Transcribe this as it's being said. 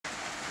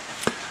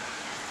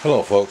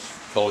Hello folks,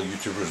 fellow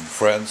YouTubers and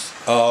friends.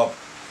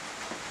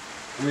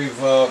 We've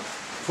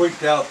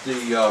tweaked out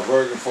the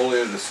vertical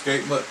foliated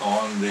escapement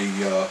on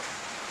the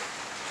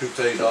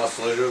two-stage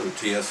oscillator, the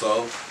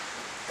TSO,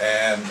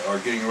 and are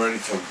getting ready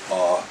to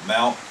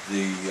mount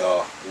the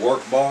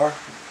work bars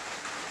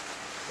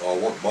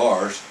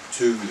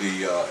to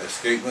the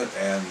escapement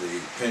and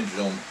the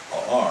pendulum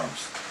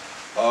arms.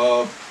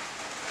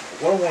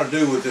 What I want to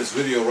do with this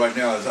video right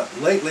now is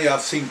lately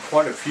I've seen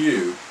quite a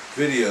few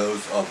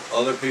videos of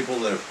other people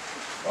that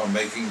are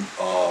making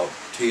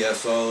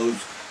TSOs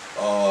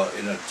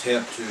in an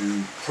attempt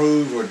to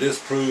prove or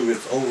disprove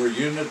its over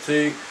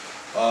unity.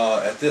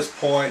 At this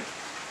point,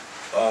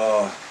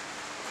 I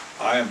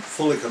am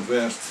fully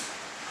convinced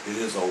it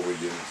is over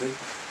unity.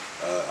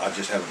 I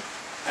just haven't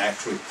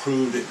actually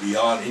proved it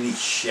beyond any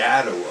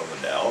shadow of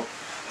a doubt.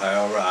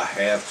 However, I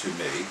have to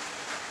me.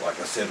 Like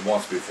I said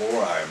once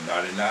before, I am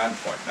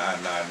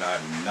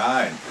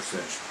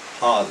 99.9999%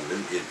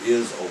 positive it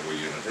is over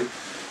unity.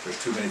 There's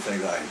too many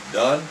things I have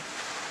done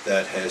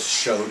that has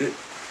showed it.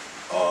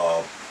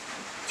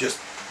 Just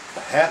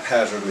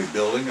haphazardly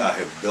building, I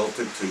have built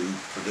it to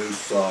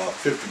produce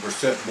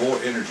 50% more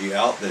energy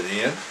out than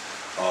in.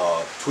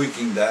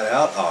 Tweaking that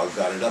out, I've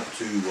got it up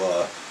to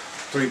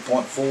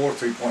 3.4,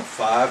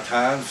 3.5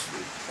 times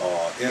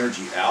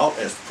energy out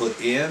as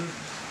put in.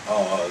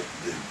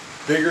 The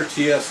bigger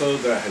TSO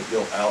that I have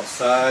built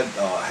outside,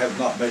 I have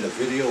not made a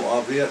video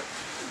of it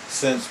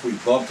since we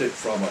bumped it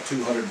from a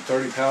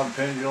 230-pound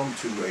pendulum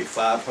to a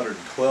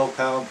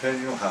 512-pound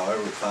pendulum.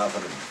 However,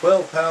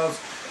 512 pounds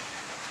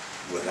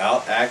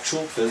without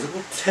actual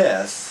physical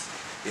tests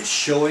is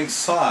showing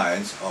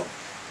signs of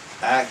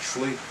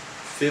actually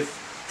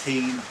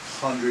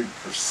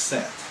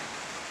 1,500%.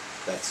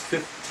 That's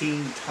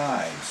 15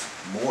 times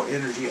more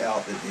energy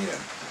out than in.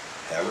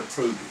 Haven't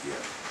proved it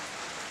yet.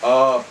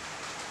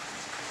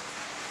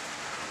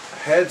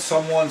 Had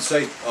someone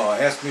say,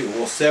 ask me,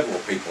 well, several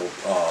people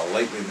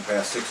lately in the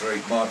past 6 or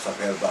 8 months, I've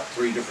had about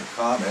 3 different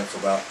comments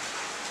about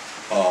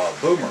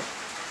Boomer.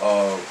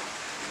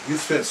 You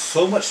spent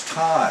so much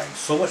time,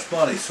 so much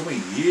money, so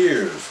many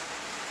years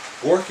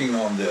working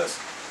on this.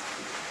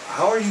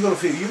 How are you going to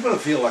feel? You're going to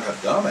feel like a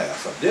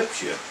dumbass, a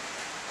dipshit,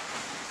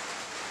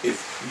 if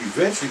you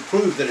eventually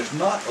prove that it's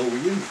not over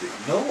unity.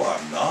 No,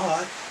 I'm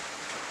not.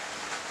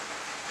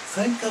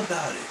 Think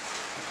about it.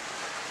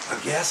 A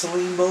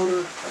gasoline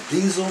motor, a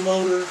diesel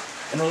motor,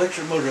 an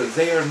electric motor,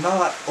 they are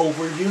not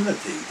over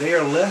unity. They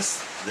are less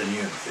than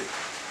unity.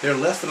 They're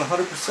less than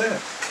 100%.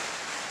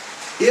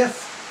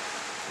 If,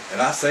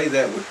 and I say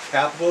that with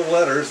capital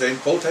letters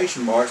and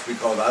quotation marks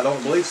because I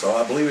don't believe so,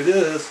 I believe it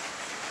is,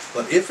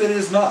 but if it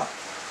is not,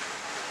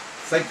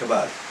 think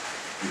about it.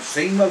 You've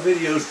seen my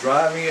videos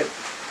driving it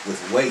with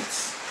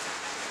weights.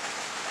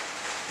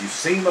 You've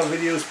seen my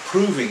videos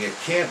proving it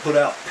can put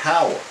out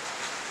power.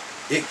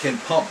 It can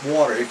pump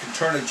water, it can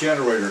turn a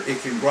generator, it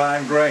can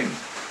grind grain.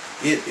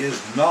 It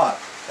is not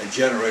a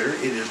generator,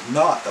 it is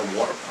not a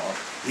water pump,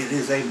 it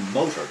is a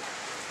motor.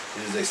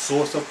 It is a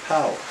source of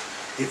power.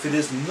 If it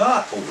is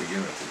not over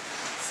unity,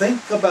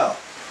 think about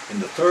in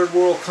the third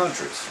world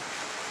countries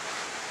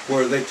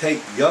where they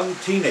take young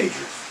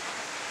teenagers.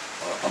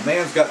 A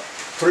man's got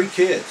 3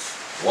 kids.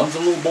 One's a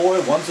little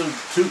boy,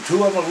 two of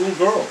them are little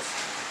girls.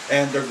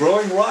 And they're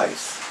growing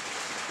rice.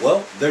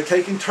 Well, they're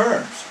taking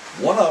turns.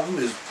 One of them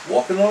is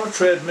walking on a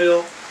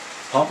treadmill,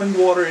 pumping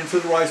water into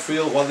the rice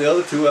field, while the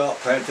other 2 out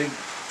planting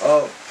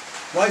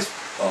rice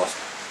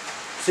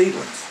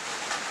seedlings.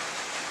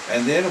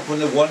 And then when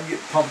the one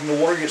pumping the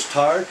water gets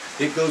tired,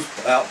 it goes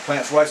out,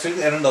 plants rice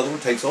seedlings, and another one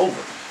takes over.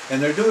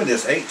 And they're doing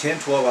this 8,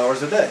 10, 12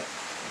 hours a day.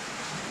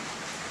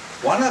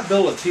 Why not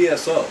build a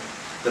TSO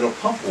that'll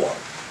pump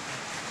water?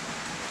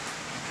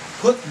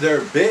 Put their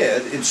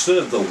bed, instead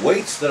of the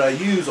weights that I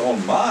use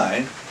on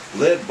mine,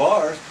 lead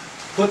bars,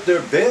 put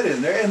their bed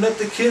in there and let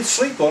the kids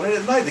sleep on it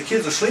at night. The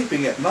kids are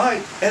sleeping at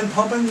night and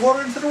pumping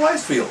water into the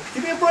rice field.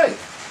 Give me a break.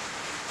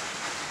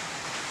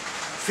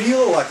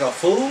 Feel like a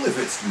fool if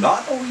it's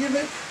not over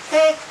unity?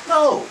 Heck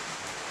no.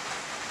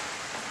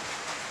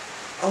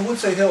 I would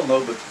say hell no,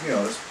 but you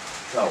know, it's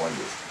child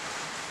language.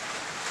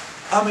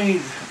 I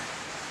mean,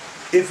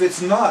 if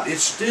it's not, it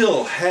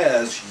still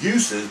has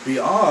uses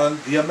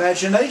beyond the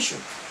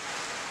imagination.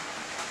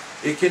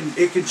 It can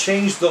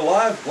change the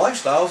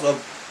lifestyles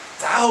of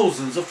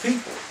thousands of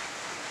people.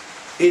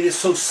 It is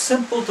so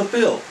simple to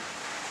build.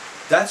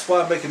 That's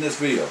why I'm making this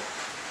video.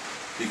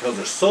 Because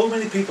there's so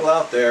many people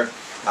out there,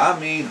 I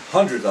mean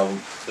hundreds of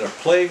them, that are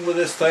playing with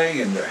this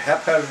thing and they're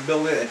haphazard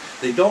building it.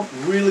 They don't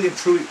really and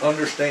truly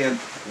understand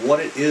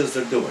what it is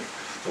they're doing.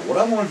 So what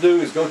I'm going to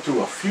do is go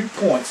through a few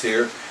points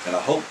here, and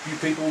I hope you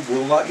people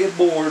will not get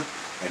bored,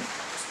 and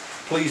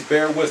please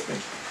bear with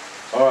me.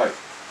 Alright,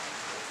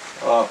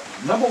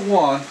 number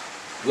one,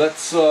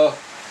 let's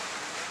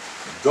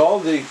draw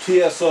the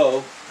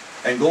TSO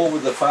and go over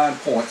the fine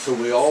points so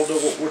we all know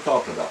what we're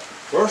talking about.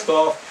 First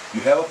off,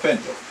 you have a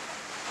pendulum.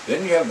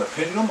 Then you have the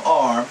pendulum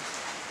arm.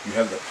 You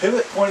have the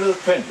pivot point of the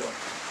pendulum.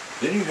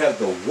 Then you have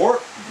the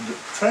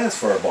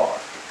transfer bar.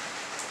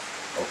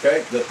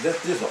 Okay,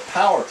 this is a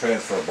power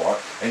transfer bar,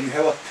 and you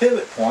have a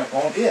pivot point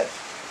on it.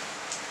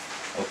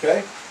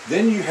 Okay,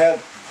 then you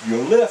have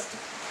your lift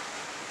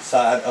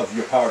side of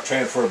your power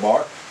transfer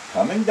bar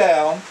coming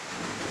down.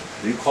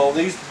 You call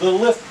these the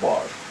lift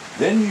bars.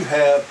 Then you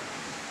have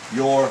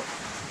your,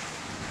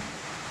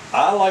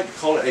 I like to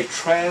call it a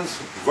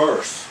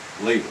transverse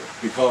lever,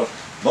 because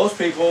most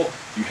people,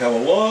 you have a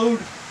load,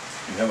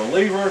 you have a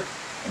lever,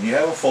 and you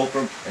have a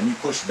fulcrum, and you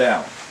push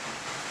down.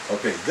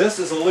 Okay, this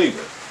is a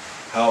lever.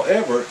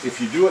 However, if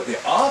you do it the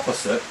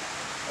opposite,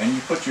 and you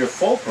put your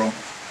fulcrum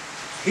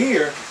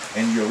here,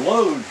 and your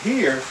load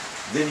here,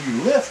 then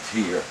you lift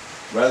here,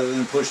 rather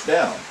than push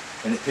down,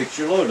 and it picks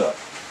your load up.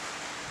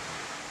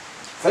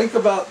 Think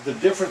about the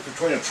difference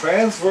between a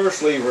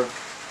transverse lever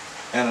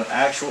and an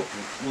actual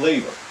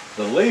lever.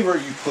 The lever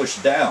you push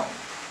down.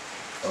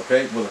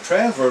 Okay, with a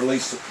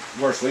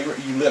transverse lever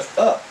you lift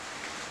up.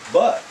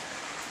 But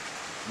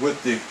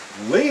with the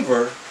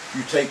lever,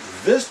 you take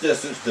this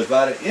distance,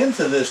 divide it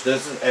into this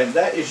distance, and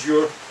that is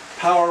your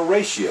power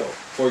ratio.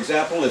 For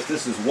example, if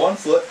this is 1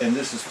 foot and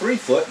this is 3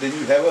 foot, then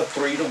you have a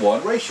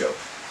 3-to-1 ratio.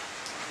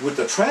 With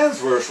the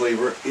transverse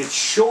lever, it's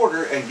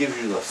shorter and gives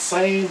you the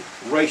same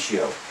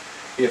ratio.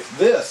 If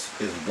this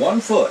is 1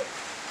 foot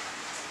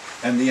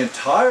and the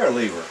entire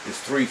lever is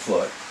 3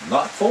 foot,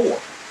 not 4,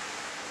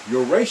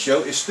 your ratio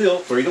is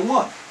still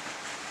 3-to-1.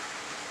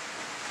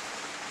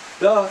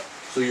 Duh.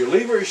 So your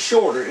lever is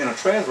shorter in a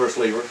transverse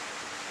lever,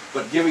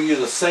 but giving you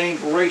the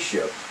same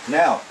ratio.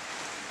 Now,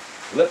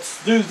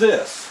 let's do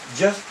this,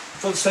 just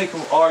for the sake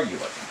of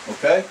argument,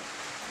 okay?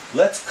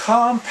 Let's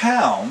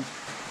compound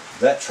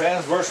that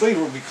transverse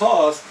lever,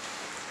 because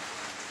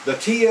the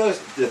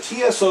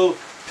TSO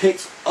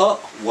picks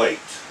up weight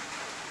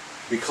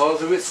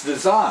because of its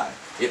design.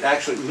 It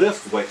actually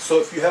lifts weight. So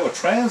if you have a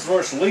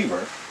transverse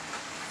lever,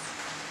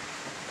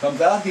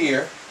 comes out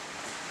here,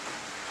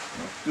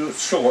 let's do it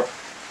short,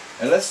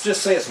 and let's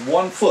just say it's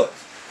 1 foot,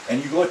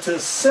 and you go to the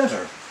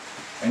center,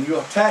 and you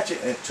attach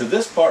it to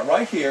this part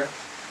right here,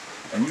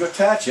 and you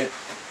attach it,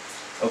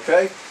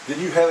 okay, then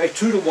you have a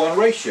 2-to-1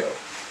 ratio.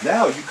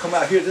 Now you come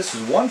out here, this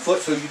is 1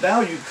 foot, so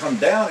now you come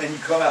down and you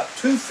come out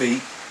 2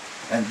 feet,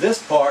 and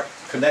this part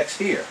connects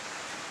here.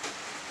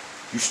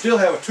 You still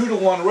have a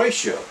 2-to-1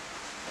 ratio,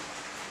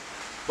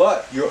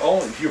 but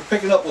if you're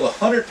picking up with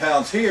 100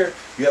 pounds here,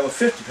 you have a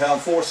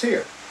 50-pound force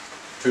here.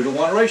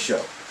 2-to-1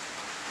 ratio.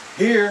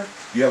 Here,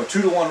 you have a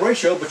 2-to-1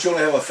 ratio, but you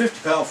only have a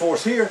 50-pound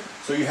force here,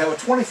 so you have a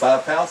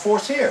 25-pound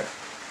force here.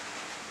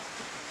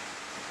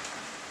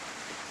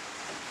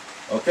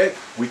 Okay,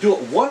 we do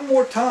it one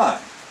more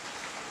time.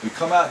 We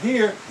come out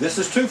here, this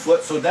is 2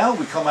 foot, so now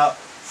we come out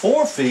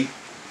 4 feet.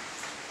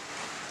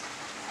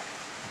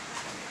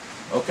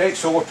 Okay,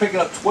 so we're picking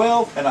up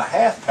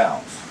 12.5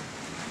 pounds.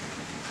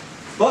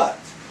 But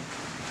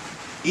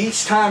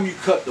each time you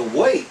cut the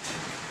weight,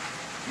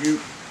 you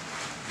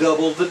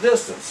double the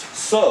distance.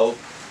 So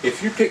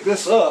if you pick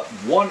this up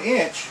 1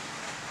 inch,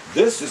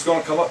 this is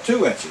going to come up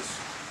 2 inches.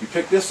 You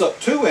pick this up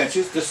 2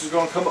 inches, this is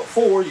going to come up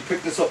 4. You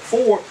pick this up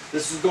 4,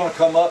 this is going to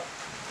come up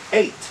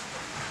 8.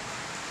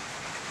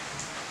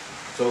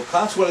 So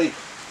consequently,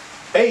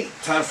 8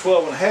 times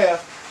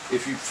 12.5,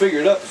 if you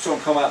figure it up, it's going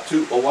to come out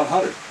to a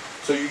 100.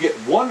 So you get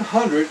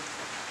 100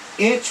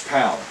 inch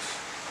pounds.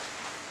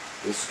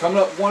 This is coming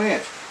up 1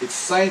 inch.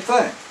 It's the same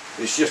thing.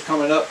 It's just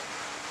coming up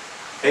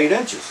 8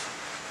 inches.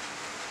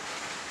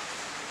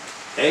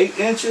 8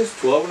 inches,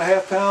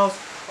 12.5 pounds,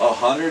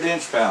 100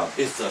 inch pounds.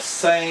 It's the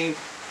same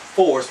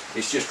force.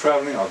 It's just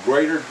traveling a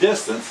greater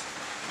distance,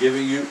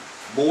 giving you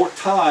more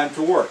time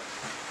to work.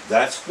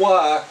 That's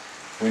why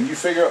when you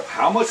figure out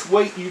how much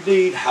weight you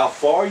need, how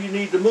far you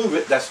need to move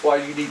it, that's why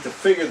you need to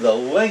figure the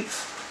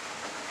length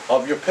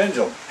of your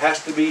pendulum. It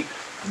has to be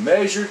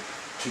measured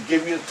to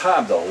give you the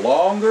time. The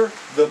longer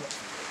the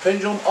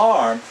pendulum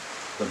arm,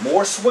 the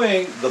more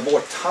swing, the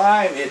more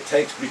time it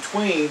takes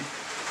between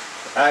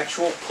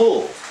actual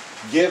pulls,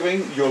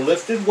 giving your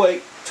lifted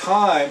weight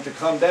time to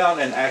come down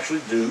and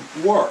actually do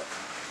work.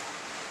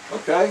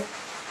 Okay?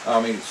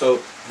 So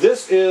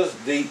this is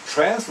the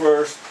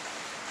transverse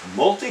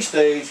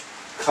multi-stage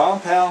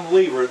compound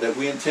lever that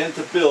we intend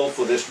to build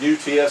for this new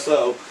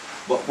TSO.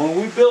 But when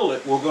we build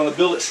it, we're going to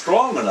build it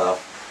strong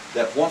enough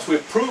that once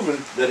we've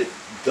proven that it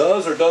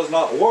does or does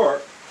not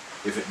work,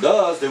 if it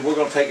does, then we're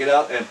going to take it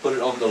out and put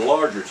it on the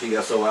larger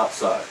TSO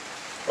outside.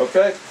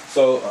 Okay?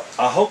 So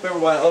I hope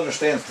everyone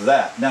understands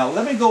that. Now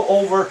let me go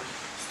over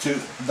to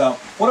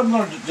what I'm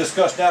going to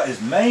discuss now is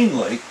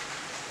mainly,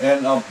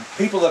 and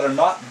people that are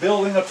not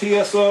building a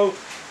TSO,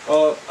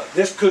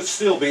 this could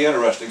still be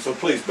interesting, so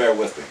please bear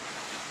with me.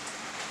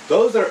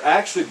 Those that are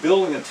actually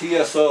building a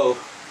TSO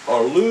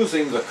are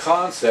losing the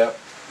concept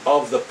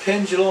of the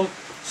pendulum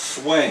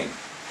swing.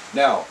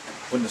 Now,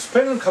 when the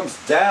pendulum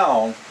comes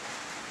down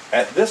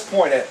at this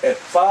point at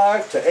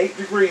 5 to 8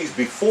 degrees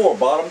before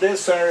bottom dead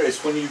center, is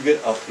when you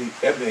get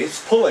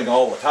it's pulling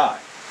all the time.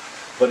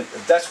 But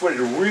that's where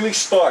it really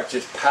starts,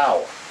 its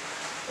power.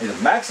 And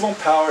the maximum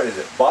power is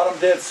at bottom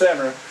dead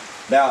center.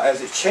 Now,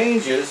 as it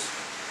changes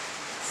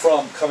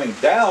from coming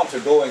down to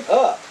going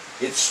up,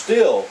 it's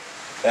still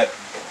at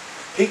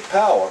peak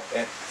power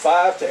at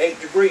 5 to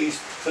 8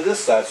 degrees to this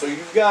side. So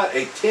you've got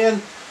a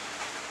 10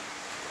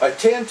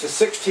 to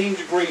 16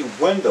 degree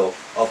window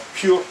of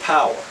pure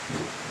power.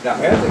 Now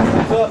as it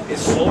comes up,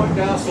 it's slowing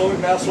down,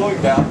 slowing down,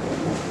 slowing down.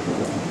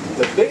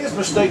 The biggest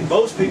mistake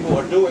most people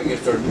are doing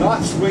is they're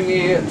not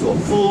swinging it to a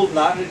full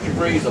 90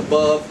 degrees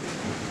above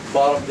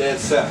bottom dead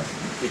center.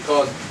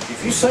 Because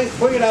if you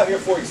swing it out here,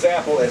 for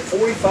example, at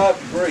 45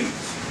 degrees,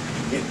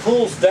 it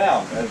pulls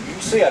down. And you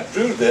can see I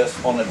drew this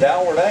on a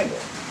downward angle.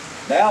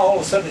 Now all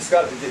of a sudden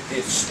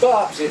it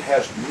stops, it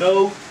has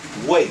no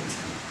weight.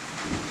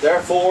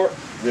 Therefore,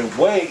 the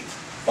weight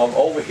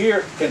over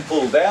here can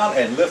pull down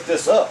and lift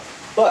this up.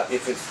 But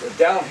if it's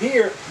down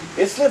here,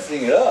 it's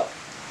lifting it up.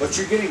 But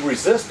you're getting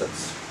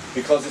resistance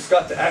because it's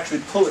got to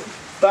actually pull it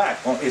back.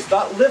 It's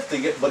not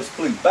lifting it, but it's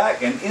pulling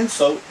back, and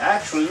INSO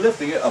actually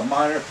lifting it a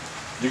minor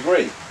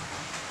degree.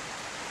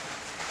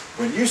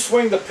 When you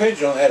swing the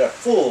pendulum at a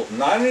full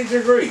 90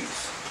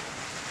 degrees,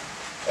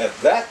 at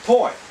that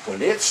point,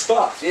 when it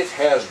stops, it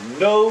has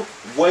no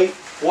weight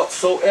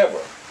whatsoever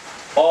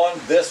on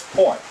this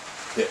point.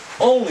 The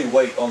only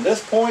weight on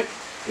this point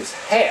is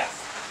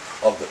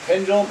half of the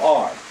pendulum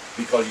arm,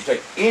 because you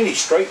take any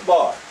straight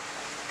bar,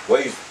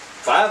 weighs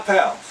 5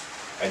 pounds,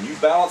 and you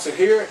balance it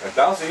here and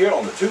balance it here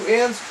on the two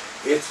ends,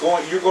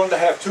 you're going to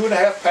have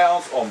 2.5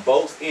 pounds on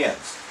both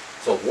ends.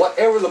 So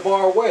whatever the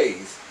bar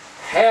weighs,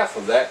 half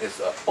of that is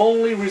the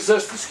only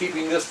resistance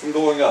keeping this from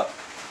going up.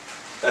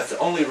 That's the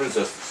only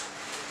resistance.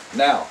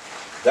 Now,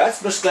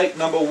 that's mistake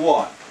number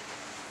one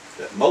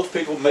that most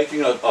people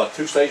making a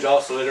two-stage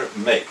oscillator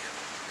make.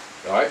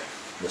 All right.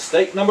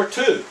 Mistake number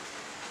two.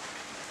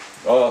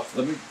 Let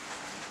me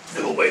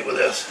do away with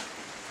this.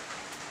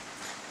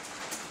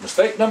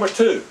 Mistake number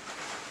two.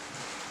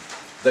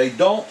 They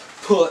don't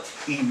put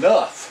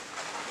enough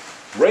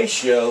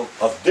ratio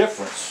of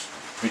difference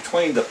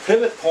between the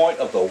pivot point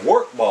of the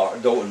work bar,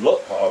 the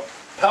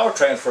power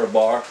transfer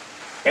bar,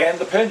 and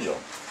the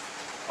pendulum.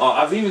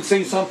 I've even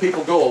seen some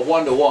people go a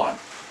 1-to-1.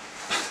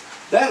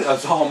 That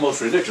is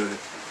almost ridiculous.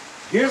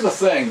 Here's the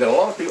thing that a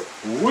lot of people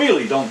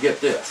really don't get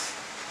this.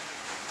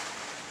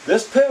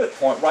 This pivot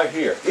point right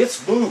here,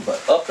 its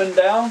movement up and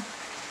down,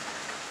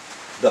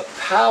 the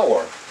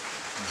power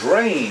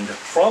drained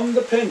from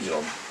the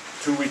pendulum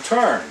to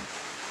return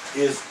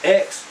is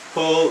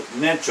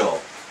exponential.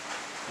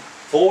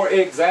 For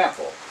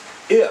example,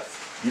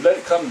 if you let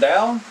it come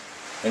down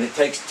and it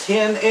takes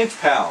 10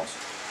 inch-pounds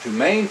to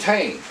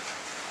maintain,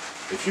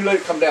 if you let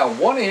it come down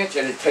 1 inch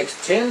and it takes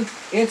 10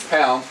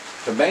 inch-pounds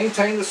to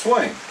maintain the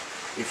swing,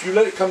 if you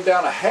let it come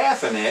down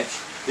 1/2 inch,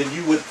 then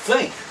you would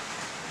think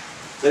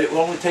that it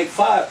will only take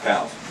 5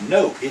 pounds.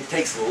 No, it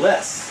takes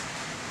less.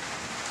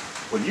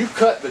 When you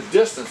cut the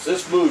distance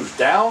this moves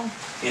down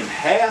in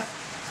half,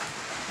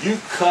 you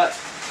cut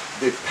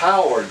the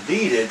power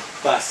needed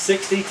by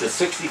 60 to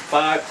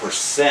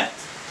 65%.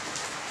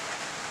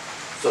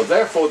 So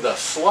therefore, the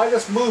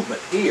slightest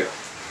movement here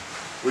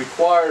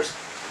requires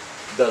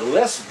the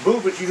less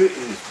movement you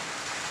is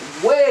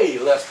way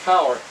less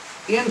power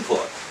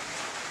input.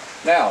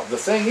 Now, the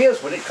thing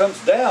is, when it comes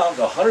down,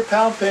 the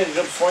 100-pound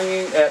pendulum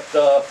swinging at,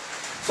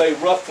 say,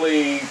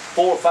 roughly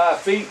 4 or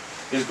 5 feet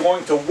is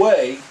going to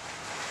weigh,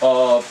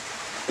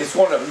 it's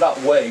going to,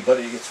 not weigh, but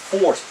its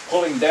force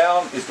pulling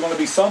down is going to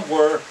be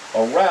somewhere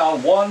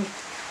around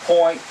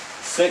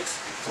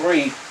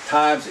 1.63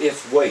 times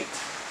its weight.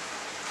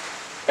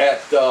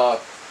 At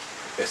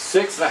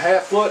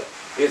 6.5 foot,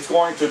 it's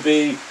going to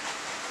be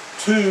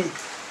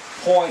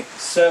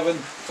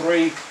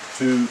 2.73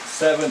 to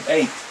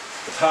 78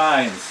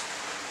 times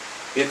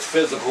its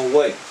physical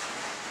weight.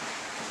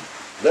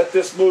 Let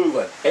this move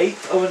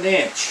 1/8 of an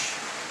inch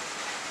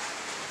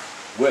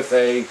with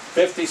a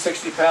 50,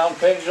 60-pound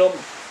pendulum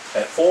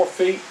at 4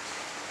 feet.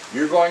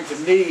 You're going to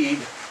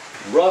need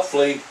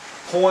roughly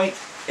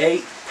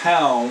 0.8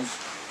 pounds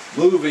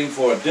moving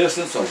for a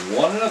distance of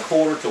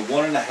 1.25 to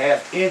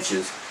 1.5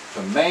 inches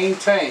to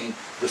maintain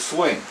the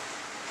swing.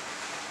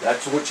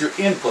 That's what your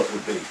input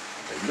would be.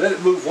 If you let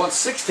it move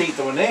 1/16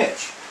 of an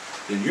inch,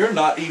 then you're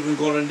not even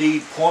going to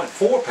need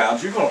 0.4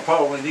 pounds. You're going to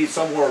probably need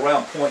somewhere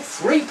around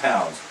 0.3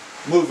 pounds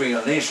moving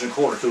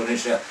 1.25 to 1.5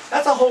 inches.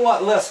 That's a whole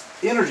lot less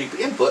energy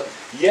input,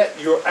 yet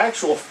your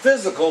actual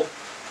physical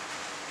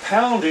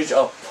poundage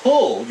of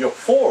pull, your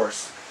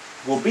force,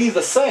 will be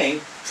the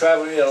same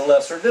traveling at a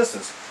lesser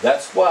distance.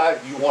 That's why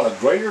you want a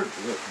greater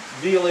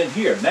deal in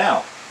here.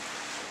 Now,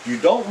 you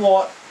don't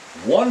want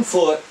 1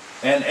 foot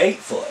and 8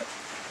 foot.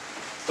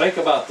 Think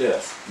about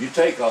this. You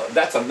take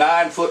that's a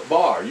 9-foot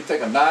bar. You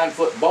take a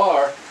 9-foot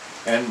bar,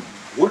 and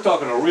we're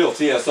talking a real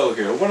TSO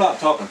here. We're not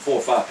talking 4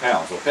 or 5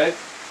 pounds, okay?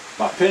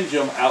 My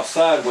pendulum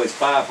outside weighs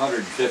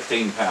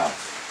 515 pounds.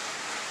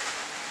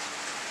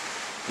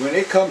 When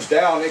it comes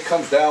down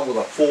with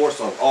a force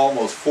of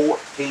almost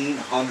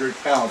 1,400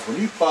 pounds. When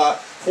you put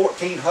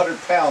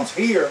 1,400 pounds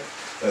here,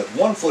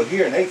 1 foot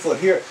here and 8 foot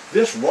here,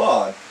 this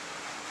rod,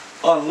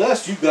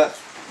 unless you've got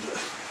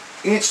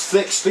inch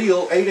thick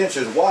steel, 8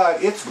 inches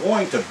wide, it's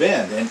going to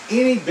bend, and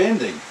any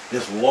bending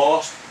is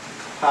lost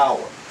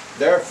power.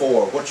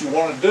 Therefore, what you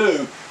want to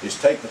do is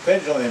take the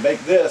pendulum and make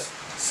this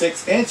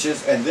 6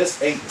 inches and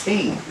this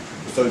 18,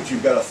 so that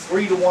you've got a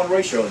 3-to-1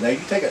 ratio. Now you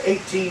take an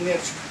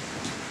 18-inch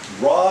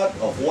rod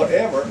of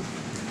whatever,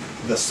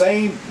 the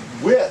same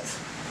width,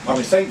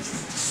 same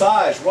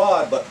size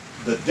rod, but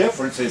the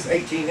difference is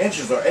 18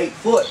 inches or 8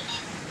 foot.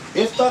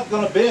 It's not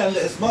going to bend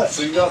as much,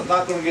 so you're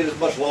not going to get as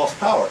much lost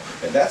power.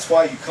 And that's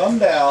why you come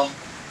down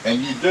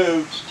and you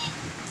do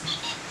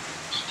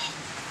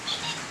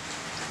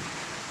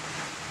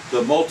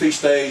the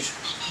multi-stage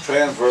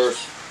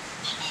transverse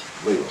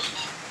lever.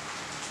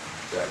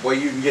 That way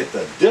you can get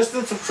the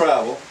distance of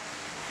travel.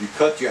 You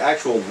cut your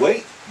actual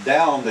weight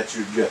down that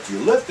you're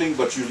lifting,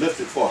 but you lift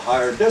it for a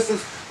higher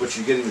distance, but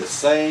you're getting the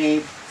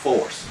same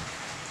force.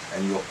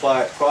 And you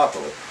apply it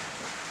properly.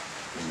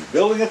 When you're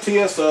building a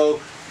TSO,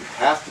 you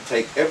have to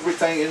take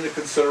everything into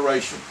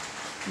consideration.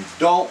 You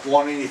don't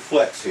want any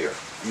flex here.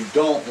 You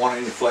don't want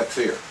any flex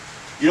here.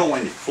 You don't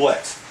want any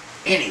flex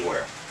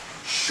anywhere.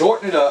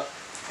 Shorten it up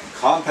and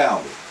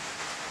compound it.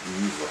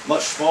 You use a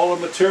much smaller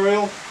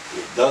material,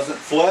 it doesn't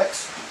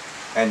flex,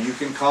 and you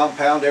can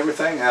compound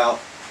everything out,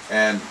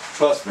 and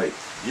trust me,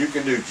 you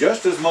can do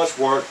just as much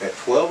work at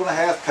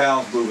 12.5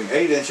 pounds moving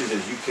 8 inches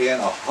as you can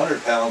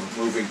 100 pounds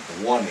moving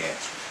 1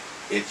 inch.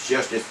 It's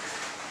just,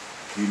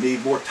 you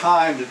need more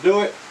time to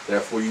do it,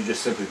 therefore you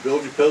just simply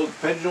build your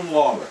pendulum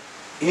longer.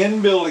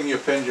 In building your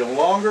pendulum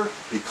longer,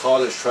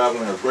 because it's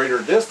traveling a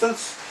greater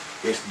distance,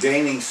 it's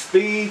gaining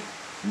speed,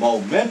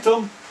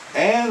 momentum,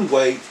 and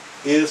weight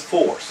is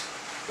force.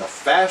 The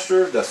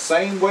faster the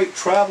same weight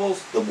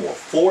travels, the more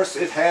force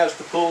it has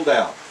to pull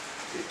down.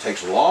 It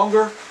takes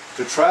longer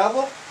to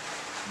travel,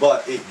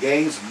 but it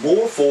gains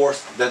more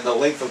force than the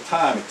length of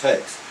time it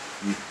takes.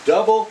 You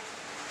double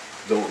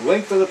the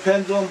length of the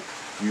pendulum,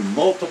 you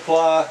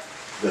multiply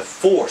the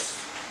force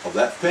of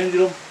that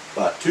pendulum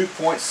by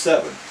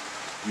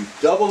 2.7. You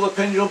double the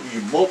pendulum,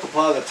 you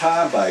multiply the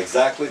time by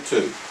exactly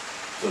 2.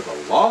 So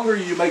the longer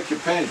you make your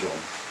pendulum,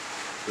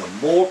 the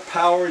more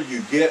power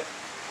you get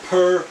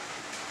per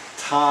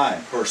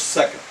time, per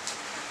second.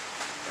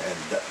 And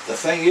the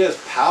thing is,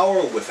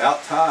 power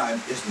without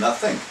time is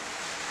nothing.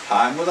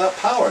 Time without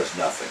power is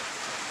nothing.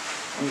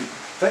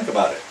 Think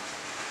about it.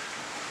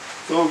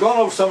 So we've gone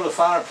over some of the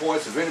finer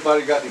points. If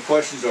anybody got any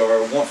questions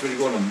or wants me to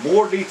go into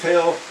more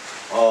detail,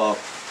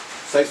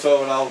 say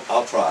so and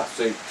I'll try.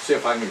 See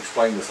if I can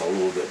explain this a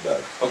little bit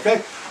better.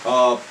 Okay?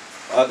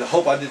 I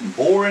hope I didn't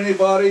bore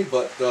anybody,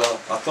 but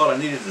I thought I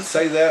needed to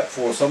say that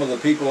for some of the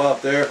people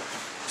out there.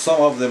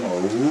 Some of them are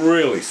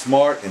really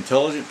smart,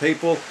 intelligent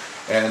people,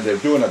 and they're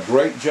doing a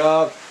great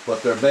job,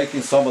 but they're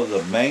making some of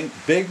the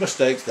big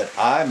mistakes that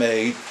I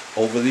made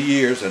over the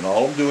years, and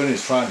all I'm doing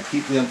is trying to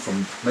keep them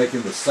from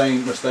making the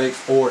same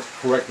mistakes or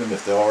correct them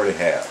if they already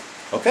have.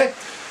 Okay?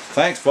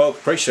 Thanks, folks.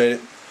 Appreciate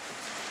it.